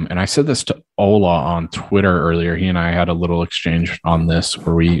 and I said this to Ola on Twitter earlier, he and I had a little exchange on this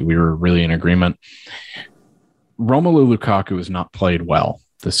where we were really in agreement. Romelu Lukaku has not played well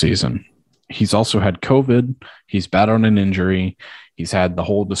this season. He's also had COVID. He's bad on an injury. He's had the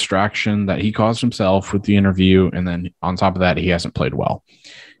whole distraction that he caused himself with the interview. And then on top of that, he hasn't played well.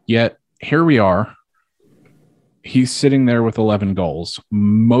 Yet here we are. He's sitting there with 11 goals,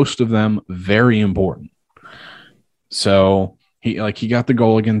 most of them very important. So he got the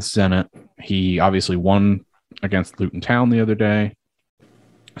goal against Zenit. He obviously won against Luton Town the other day,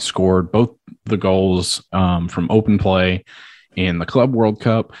 scored both the goals from open play in the Club World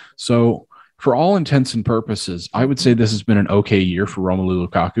Cup. So for all intents and purposes, I would say this has been an okay year for Romelu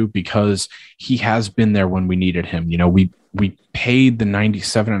Lukaku because he has been there when we needed him. We paid the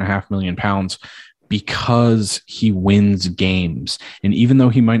 £97.5 million because he wins games. And even though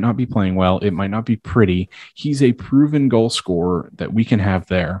he might not be playing well, it might not be pretty, he's a proven goal scorer that we can have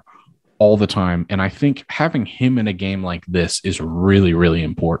there all the time. And I think having him in a game like this is really, really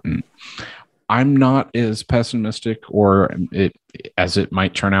important. I'm not as pessimistic as it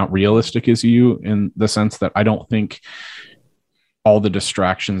might turn out realistic as you, in the sense that I don't think all the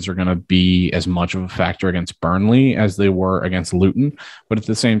distractions are going to be as much of a factor against Burnley as they were against Luton. But at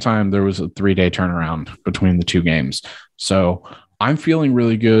the same time, there was a 3-day turnaround between the two games. So I'm feeling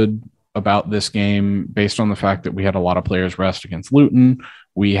really good about this game based on the fact that we had a lot of players rest against Luton.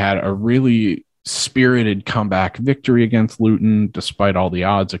 We had a really spirited comeback victory against Luton, despite all the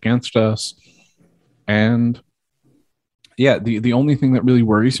odds against us. And yeah, the only thing that really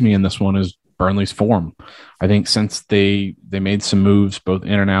worries me in this one is Burnley's form. I think since they made some moves both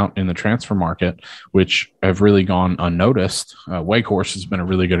in and out in the transfer market, which have really gone unnoticed. Wakehorse has been a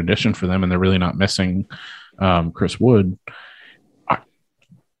really good addition for them, and they're really not missing Chris Wood.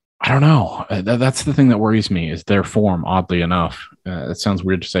 I don't know. That's the thing that worries me is their form, oddly enough. It sounds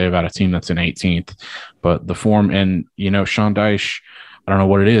weird to say about a team that's in 18th, but the form and, Sean Dyche, I don't know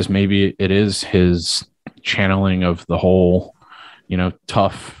what it is. Maybe it is his channeling of the whole,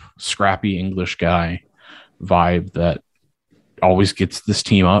 tough, scrappy English guy vibe that always gets this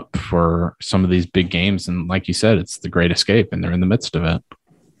team up for some of these big games. And like you said, it's the great escape and they're in the midst of it.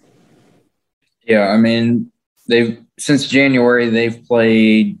 Yeah. I mean, since January, they've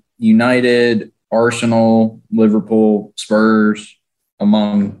played United, Arsenal, Liverpool, Spurs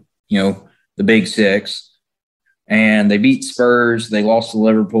among, the big six, and they beat Spurs. They lost to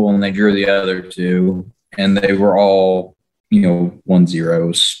Liverpool and they drew the other two, and they were all,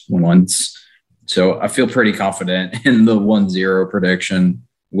 1-0s, 1-1s. So I feel pretty confident in the 1-0 prediction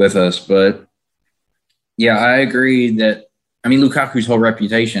with us. But yeah, I agree that, Lukaku's whole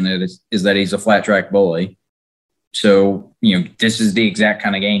reputation is that he's a flat track bully. So, this is the exact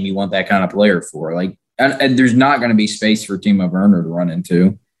kind of game you want that kind of player for. And there's not going to be space for Timo Werner to run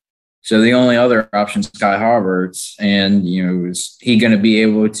into. So the only other option is Kai Havertz. And, is he going to be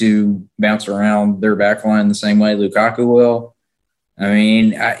able to bounce around their back line the same way Lukaku will?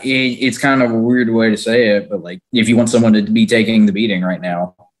 It's kind of a weird way to say it, but if you want someone to be taking the beating right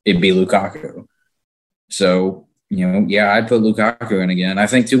now, it'd be Lukaku. So, I'd put Lukaku in again. I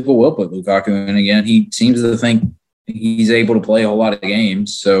think Tuchel will put Lukaku in again. He seems to think he's able to play a whole lot of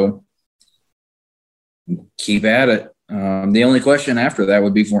games. So keep at it. The only question after that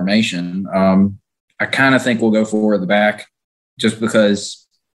would be formation. I kind of think we'll go for the back just because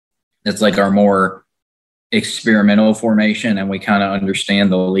it's our more experimental formation, and we kind of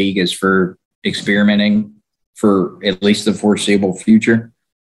understand the league is for experimenting for at least the foreseeable future.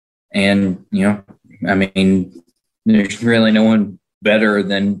 And, there's really no one better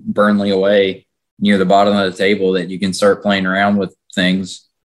than Burnley away near the bottom of the table that you can start playing around with things.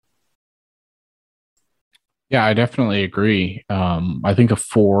 Yeah, I definitely agree. I think a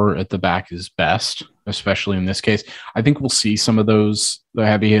 4 at the back is best, especially in this case. I think we'll see some of the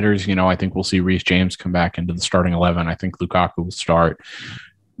heavy hitters. I think we'll see Reece James come back into the starting 11. I think Lukaku will start.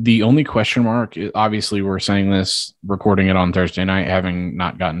 The only question mark, obviously we're saying this, recording it on Thursday night, having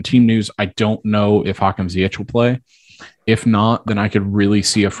not gotten team news. I don't know if Hakim Ziyech will play. If not, then I could really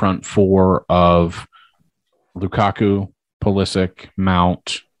see a front 4 of Lukaku, Pulisic,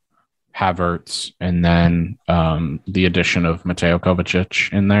 Mount, Havertz, and then the addition of Mateo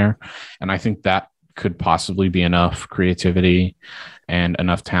Kovacic in there. And I think that could possibly be enough creativity and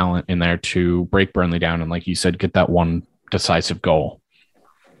enough talent in there to break Burnley down and, like you said, get that one decisive goal.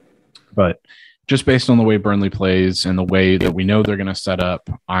 But just based on the way Burnley plays and the way that we know they're going to set up,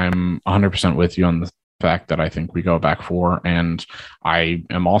 I'm 100% with you on the fact that I think we go back 4. And I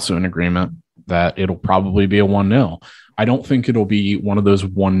am also in agreement that it'll probably be a 1-0. I don't think it'll be one of those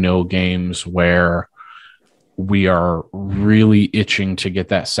 1-0 games where we are really itching to get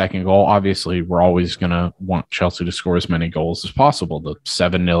that second goal. Obviously, we're always going to want Chelsea to score as many goals as possible. The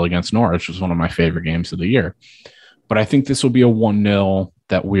 7-0 against Norwich was one of my favorite games of the year. But I think this will be a 1-0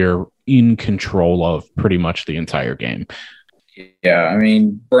 that we're in control of pretty much the entire game. Yeah,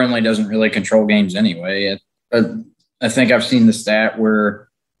 Burnley doesn't really control games anyway. I think I've seen the stat where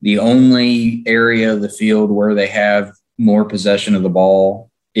the only area of the field where they have more possession of the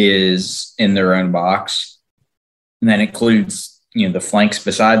ball is in their own box. And that includes, the flanks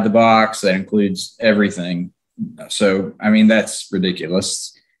beside the box. That includes everything. So, that's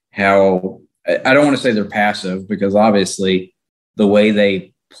ridiculous. How I don't want to say they're passive, because obviously the way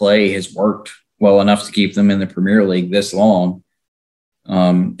they play has worked well enough to keep them in the Premier League this long.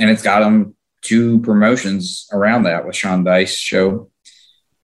 And it's got them 2 promotions around that with Sean Dyche. So,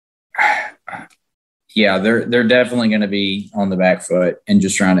 yeah, they're definitely going to be on the back foot and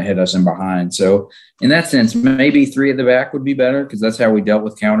just trying to hit us in behind. So in that sense, maybe 3 at the back would be better, because that's how we dealt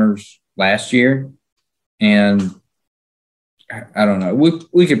with counters last year. And I don't know.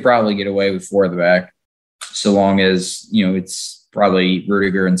 We could probably get away with 4 at the back, so long as, it's probably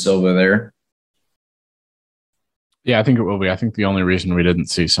Rudiger and Silva there. Yeah, I think it will be. I think the only reason we didn't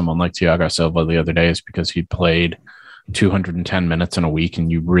see someone like Thiago Silva the other day is because he played 210 minutes in a week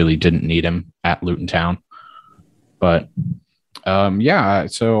and you really didn't need him at Luton Town. But yeah,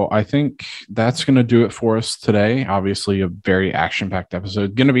 so I think that's going to do it for us today. Obviously, a very action-packed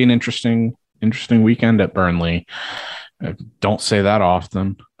episode. Going to be an interesting weekend at Burnley. Don't say that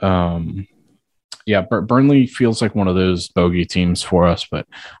often. Yeah, Burnley feels like one of those bogey teams for us, but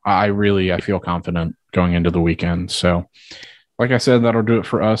I feel confident going into the weekend. So, like I said, that'll do it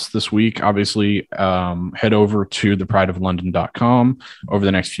for us this week. Obviously, head over to theprideoflondon.com. Over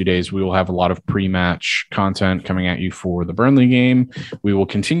the next few days, we will have a lot of pre-match content coming at you for the Burnley game. We will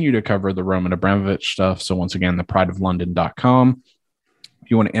continue to cover the Roman Abramovich stuff. So once again, theprideoflondon.com.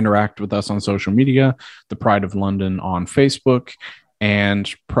 If you want to interact with us on social media, The Pride of London on Facebook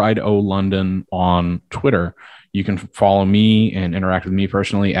and Pride O London on Twitter. You can follow me and interact with me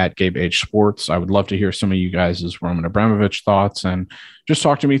personally at Gabe H Sports. I would love to hear some of you guys' Roman Abramovich thoughts and just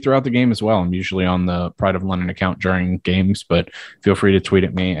talk to me throughout the game as well. I'm usually on the Pride of London account during games, but feel free to tweet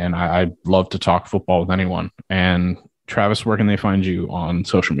at me, and I'd love to talk football with anyone. And Travis, where can they find you on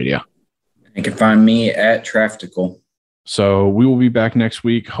social media? You can find me at Traftical. So we will be back next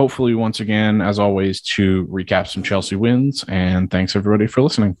week, hopefully once again, as always, to recap some Chelsea wins. And thanks everybody for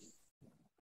listening.